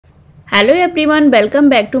Hello everyone, welcome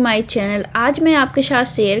back to my channel. आज मैं आपके साथ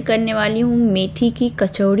शेयर करने वाली हूँ मेथी की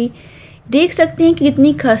कचौड़ी। देख सकते हैं कि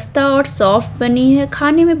कितनी खस्ता और सॉफ्ट बनी है,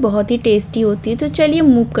 खाने में बहुत ही टेस्टी होती है। तो चलिए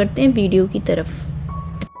मूव करते हैं वीडियो की तरफ।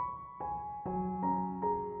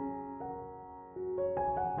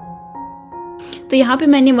 तो यहाँ पे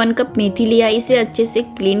मैंने 1 कप मेथी लिया, इसे अच्छे से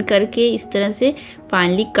क्लीन करके इस तरह से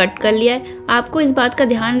फाइनली कट कर लिया है। आपको इस बात का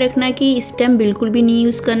ध्यान रखना है कि स्टेम बिल्कुल भी नहीं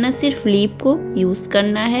यूज़ करना, सिर्फ लीफ को यूज़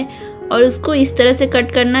करना है और उसको इस तरह से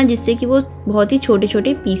कट करना जिससे कि वो बहुत ही छोटे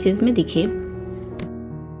छोटे पीसेस में दिखे।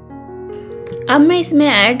 अब मैं इसमें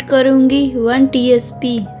ऐड करूँगी 1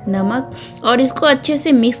 टीस्पून नमक और इसको अच्छे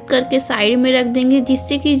से मिक्स करके साइड में रख देंगे,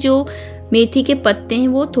 जिससे कि जो मेथी के पत्ते हैं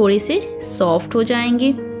वो थोड़े से सॉफ्ट हो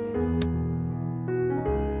जाएंगे।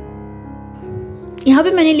 यहाँ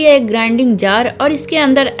पे मैंने लिया एक ग्राइंडिंग जार और इसके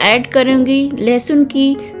अंदर ऐड करूँगी लहसुन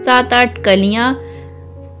की 7-8 कलियाँ,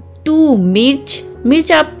 2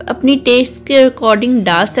 मिर्च आप अपनी टेस्ट के अकॉर्डिंग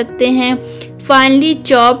डाल सकते हैं। Finally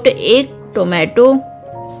chopped 1 tomato,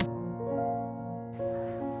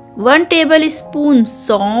 1 table spoon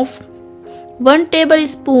सौंफ, 1 टेबल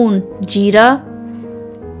स्पून जीरा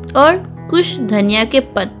और कुछ धनिया के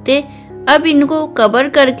पत्ते। अब इनको कवर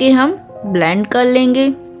करके हम ब्लेंड कर लेंगे।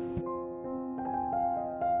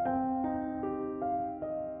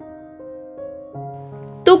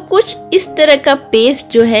 तो कुछ इस तरह का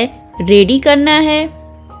पेस्ट जो है रेडी करना है।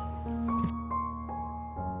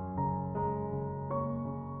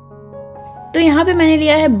 तो यहाँ पे मैंने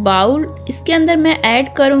लिया है बाउल, इसके अंदर मैं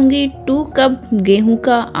ऐड करूंगी 2 कप गेहूं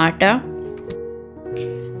का आटा,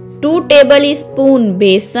 2 टेबल स्पून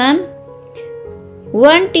बेसन,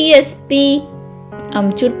 1 टीस्पून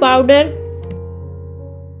अमचूर पाउडर,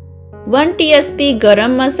 1 टीस्पून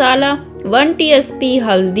गरम मसाला, 1 टीस्पून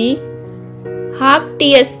हल्दी, 1/2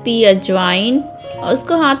 टीस्पून अजवाइन और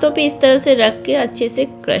उसको हाथों पे इस तरह से रख के अच्छे से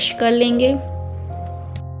क्रश कर लेंगे।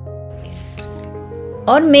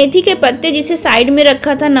 और मेथी के पत्ते जिसे साइड में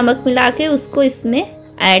रखा था नमक मिला के, उसको इसमें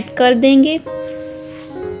ऐड कर देंगे।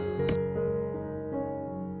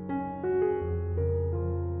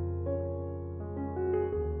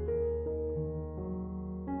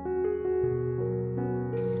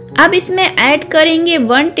 अब इसमें ऐड करेंगे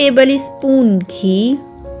 1 टेबल स्पून घी।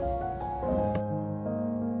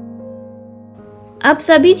 अब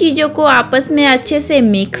सभी चीजों को आपस में अच्छे से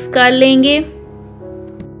मिक्स कर लेंगे।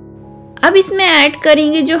 अब इसमें ऐड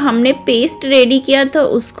करेंगे जो हमने पेस्ट रेडी किया था,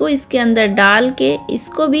 उसको इसके अंदर डाल के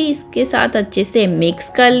इसको भी इसके साथ अच्छे से मिक्स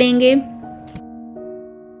कर लेंगे।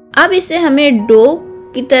 अब इसे हमें डो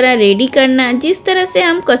की तरह रेडी करना है। जिस तरह से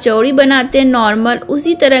हम कचौड़ी बनाते हैं नॉर्मल,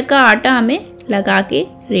 उसी तरह का आटा हमें लगा के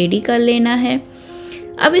रेडी कर लेना है।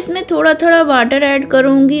 अब इसमें थोड़ा थोड़ा वाटर ऐड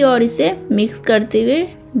करूँगी और इसे मिक्स करते हुए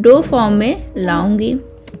डो फॉर्म में लाऊंगी।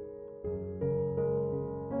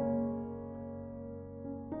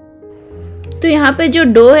 तो यहाँ पे जो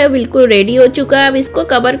डो है बिल्कुल रेडी हो चुका है। अब इसको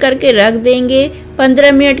कवर करके रख देंगे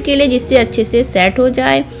 15 मिनट के लिए, जिससे अच्छे से सेट हो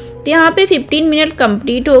जाए। तो यहाँ पे 15 मिनट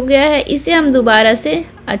कंप्लीट हो गया है। इसे हम दोबारा से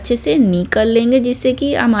अच्छे से नी कर लेंगे, जिससे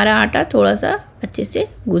कि हमारा आटा थोड़ा सा अच्छे से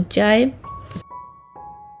गुज जाए।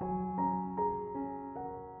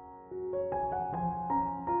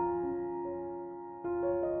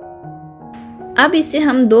 अब इसे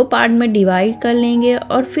हम 2 पार्ट में डिवाइड कर लेंगे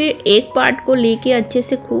और फिर एक पार्ट को लेके अच्छे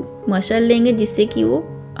से खूब मसल लेंगे, जिससे कि वो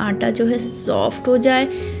आटा जो है सॉफ्ट हो जाए।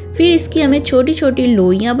 फिर इसकी हमें छोटी छोटी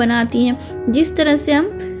लोइयाँ बनाती हैं। जिस तरह से हम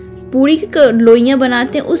पूरी की लोइयाँ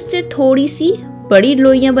बनाते हैं, उससे थोड़ी सी बड़ी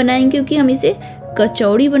लोइयाँ बनाएंगे, क्योंकि हम इसे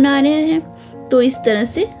कचौड़ी बना रहे हैं। तो इस तरह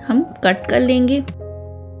से हम कट कर लेंगे।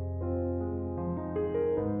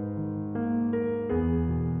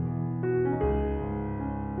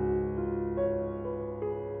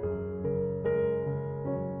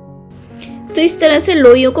 तो इस तरह से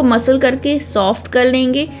लोइयों को मसल करके सॉफ्ट कर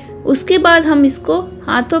लेंगे। उसके बाद हम इसको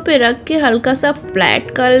हाथों पे रख के हल्का सा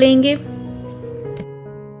फ्लैट कर लेंगे।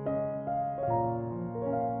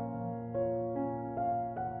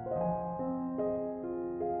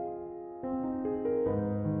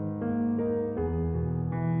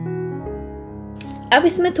 अब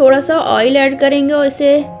इसमें थोड़ा सा ऑयल ऐड करेंगे और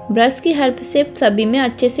इसे ब्रश की हेल्प से सभी में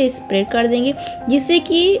अच्छे से स्प्रेड कर देंगे, जिससे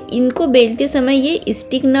कि इनको बेलते समय ये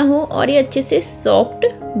स्टिक ना हो और ये अच्छे से सॉफ्ट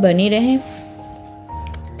बने रहें।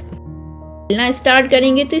 बेलना स्टार्ट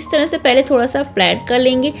करेंगे तो इस तरह से पहले थोड़ा सा फ्लैट कर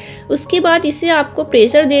लेंगे। उसके बाद इसे आपको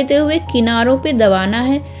प्रेशर देते हुए किनारों पे दबाना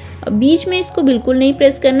है। बीच में इसको बिल्कुल नहीं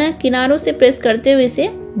प्रेस करना है, किनारों से प्रेस करते हुए इसे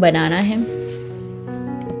बनाना है।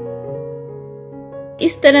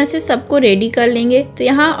 इस तरह से सबको रेडी कर लेंगे। तो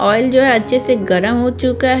यहाँ ऑयल जो है अच्छे से गर्म हो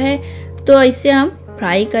चुका है, तो इसे हम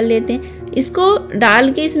फ्राई कर लेते हैं। इसको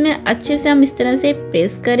डाल के इसमें अच्छे से हम इस तरह से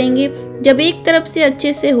प्रेस करेंगे। जब एक तरफ से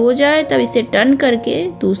अच्छे से हो जाए तब इसे टर्न करके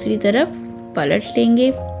दूसरी तरफ पलट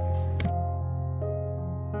लेंगे।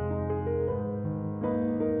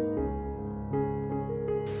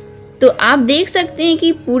 तो आप देख सकते हैं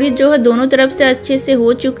कि पूरी जो है दोनों तरफ से अच्छे से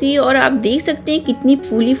हो चुकी है और आप देख सकते हैं कितनी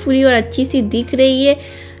फूली फूली और अच्छी सी दिख रही है।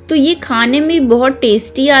 तो ये खाने में बहुत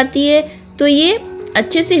टेस्टी आती है। तो ये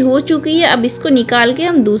अच्छे से हो चुकी है। अब इसको निकाल के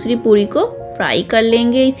हम दूसरी पूरी को फ्राई कर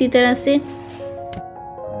लेंगे इसी तरह से।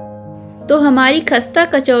 तो हमारी खस्ता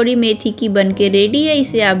कचौड़ी मेथी की बनके रेडी है।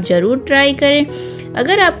 इसे आप ज़रूर ट्राई करें।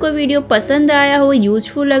 अगर आपको वीडियो पसंद आया हो,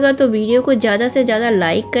 यूजफुल लगा, तो वीडियो को ज़्यादा से ज़्यादा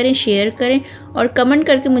लाइक करें, शेयर करें और कमेंट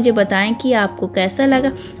करके मुझे बताएं कि आपको कैसा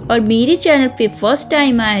लगा। और मेरे चैनल पे फर्स्ट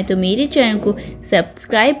टाइम आए हैं तो मेरे चैनल को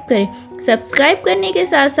सब्सक्राइब करें। सब्सक्राइब करने के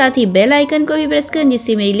साथ साथ ही बेल आइकन को भी प्रेस करें,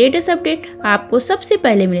 जिससे मेरी लेटेस्ट अपडेट आपको सबसे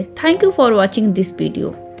पहले मिले। Thank you for watching this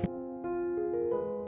video.